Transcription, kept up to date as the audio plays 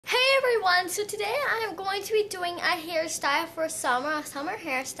everyone, so today I am going to be doing a hairstyle for summer, a summer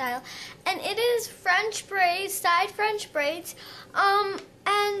hairstyle, and it is French braids, side French braids,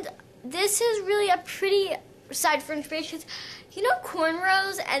 and this is really a pretty side French braids because, you know,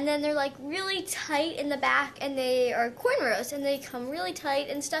 cornrows, and then they're like really tight in the back, and they are cornrows, and they come really tight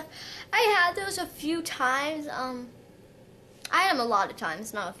and stuff. I had those a few times, I had them a lot of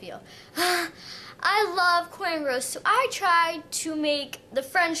times, not a few. I love cornrows, so I tried to make the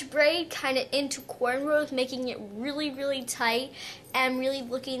French braid kind of into cornrows, making it really, really tight and really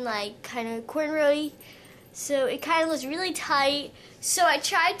looking like kind of cornrowy. So it kind of was really tight. So I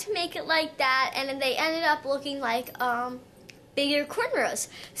tried to make it like that, and then they ended up looking like bigger cornrows.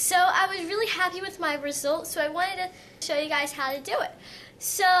 So I was really happy with my results, so I wanted to show you guys how to do it.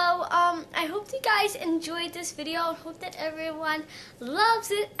 So I hope you guys enjoyed this video. I hope that everyone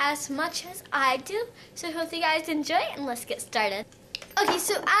loves it as much as I do. So I hope you guys enjoy it, and let's get started. Okay,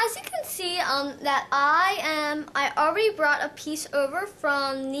 so as you can see that I already brought a piece over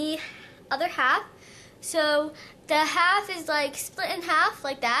from the other half. So the half is like split in half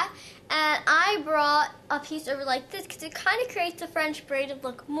like that, and I brought a piece over like this because it kind of creates the French braid to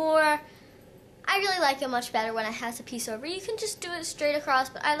look more. I really like it much better when it has a piece over. You can just do it straight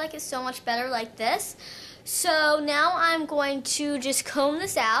across, but I like it so much better like this. So now I'm going to just comb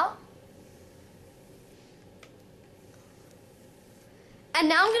this out. And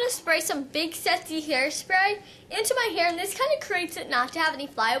now I'm going to spray some big sexy hairspray into my hair, and this kind of creates it not to have any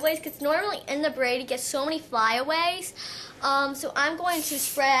flyaways, because normally in the braid it gets so many flyaways. So I'm going to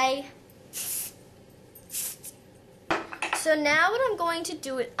spray. So now what I'm going to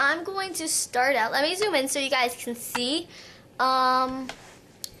do is I'm going to start out. Let me zoom in so you guys can see. I'm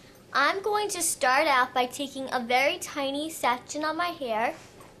going to start out by taking a very tiny section of my hair.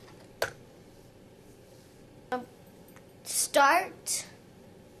 Start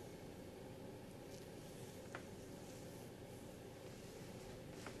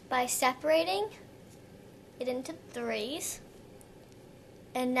by separating it into threes.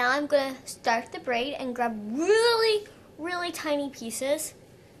 And now I'm going to start the braid and grab really tiny pieces,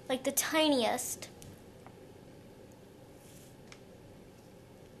 like the tiniest.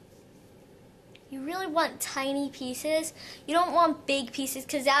 You really want tiny pieces. You don't want big pieces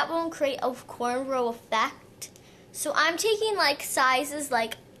because that won't create a cornrow effect. So I'm taking like sizes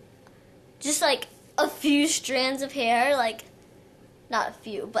like just like a few strands of hair, like not a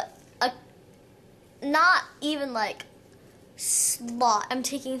few, but not even like slot. I'm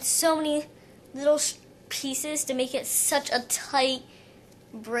taking so many little pieces to make it such a tight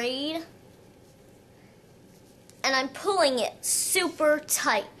braid, and I'm pulling it super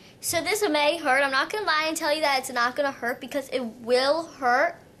tight. So this may hurt. I'm not gonna lie and tell you that it's not gonna hurt, because it will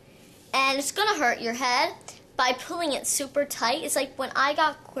hurt, and it's gonna hurt your head by pulling it super tight. It's like when I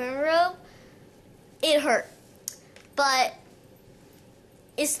got cornrow, it hurt, but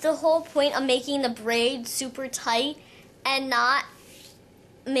it's the whole point of making the braid super tight and not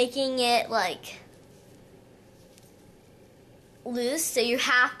making it like loose. So you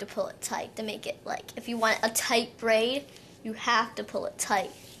have to pull it tight to make it like, if you want a tight braid, you have to pull it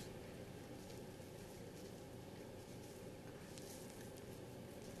tight.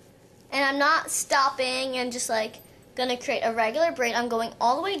 And I'm not stopping and just like gonna create a regular braid. I'm going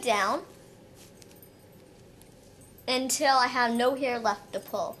all the way down until I have no hair left to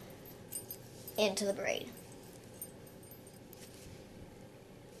pull into the braid.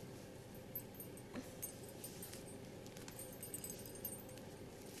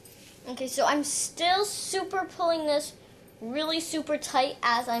 Okay, so I'm still super pulling this really super tight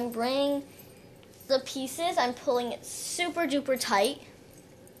as I'm bringing the pieces. I'm pulling it super duper tight,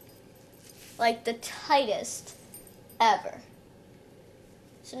 like the tightest ever.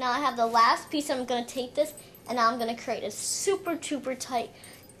 So now I have the last piece. I'm going to take this, and now I'm going to create a super duper tight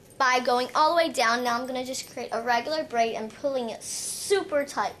by going all the way down. Now I'm going to just create a regular braid and pulling it super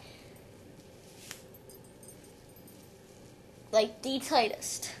tight, like the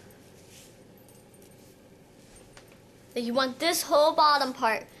tightest. You want this whole bottom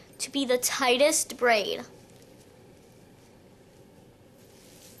part to be the tightest braid.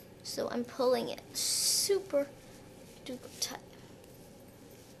 So I'm pulling it super duper tight.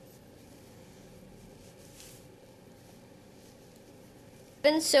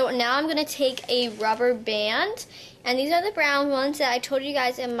 And so now I'm going to take a rubber band, and these are the brown ones that I told you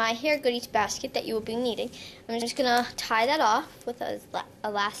guys in my hair goodies basket that you will be needing. I'm just going to tie that off with a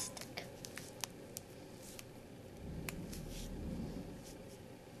elastic.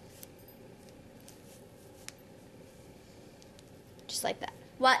 Like that.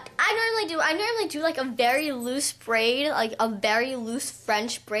 What I I normally do like a very loose braid, like a very loose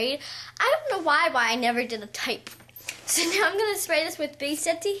French braid. I don't know why I never did a tight. So now I'm going to spray this with Big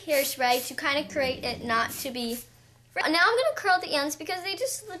Steady hairspray to kind of create it not to be. Now I'm going to curl the ends because they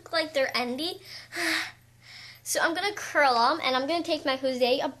just look like they're endy. So I'm going to curl them, and I'm going to take my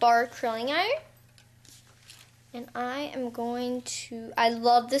Jose bar curling iron. And I am going to, I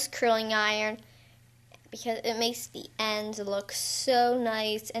love this curling iron because it makes the ends look so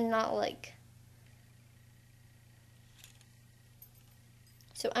nice and not like.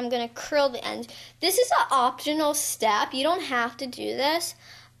 So I'm going to curl the ends. This is an optional step. You don't have to do this.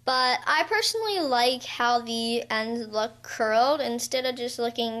 But I personally like how the ends look curled instead of just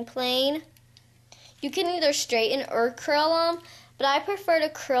looking plain. You can either straighten or curl them. But I prefer to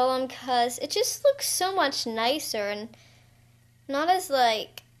curl them because it just looks so much nicer and not as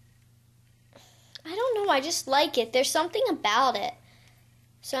like, I don't know, I just like it. There's something about it.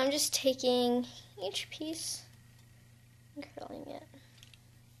 So I'm just taking each piece and curling it.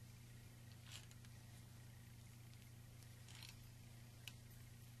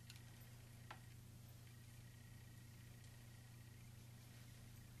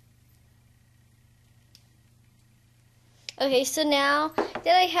 Okay, so now that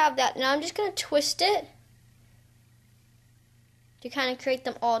I have that, now I'm just going to twist it to kind of create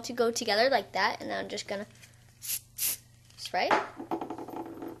them all to go together like that. And then I'm just going to spray it.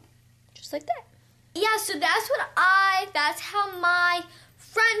 Just like that. Yeah, so that's how my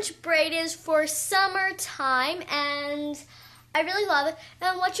French braid is for summertime. And I really love it.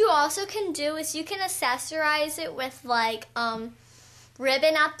 And what you also can do is you can accessorize it with like,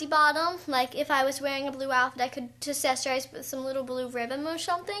 ribbon at the bottom. Like if I was wearing a blue outfit, I could accessorize with some little blue ribbon or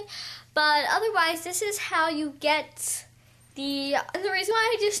something. But otherwise, this is how you get and the reason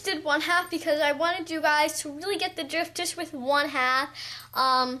why I just did one half because I wanted you guys to really get the drift just with one half.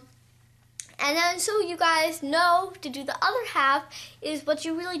 And then so you guys know to do the other half is what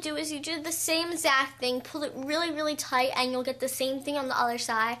you really do is you do the same exact thing, pull it really, really tight, and you'll get the same thing on the other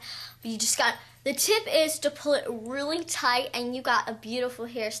side. But you just got, the tip is to pull it really tight and you got a beautiful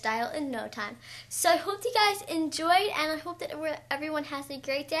hairstyle in no time. So I hope you guys enjoyed and I hope that everyone has a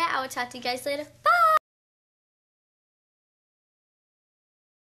great day. I will talk to you guys later. Bye!